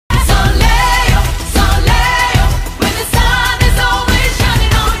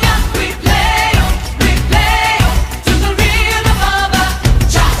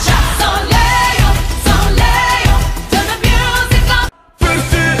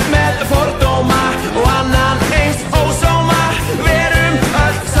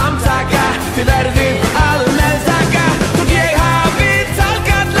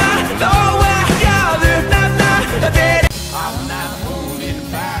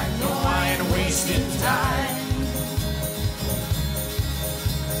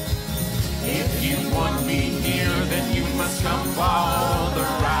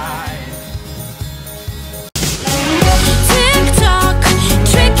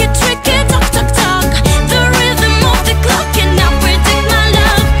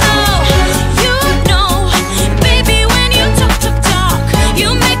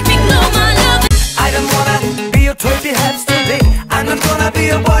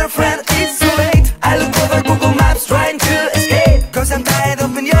boyfriend, it's too late. I look over Google Maps trying to escape, cause I'm tired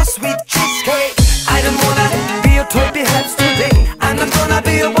of your sweet cheesecake. I don't wanna be your toy perhaps today. I'm not gonna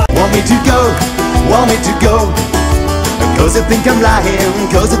be your boy. Want me to go, want me to go, cause you think I'm lying,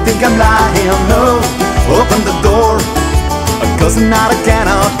 cause you think I'm lying. No, open the door, cause now I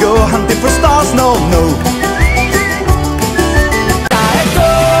cannot go hunting for stars, no, no.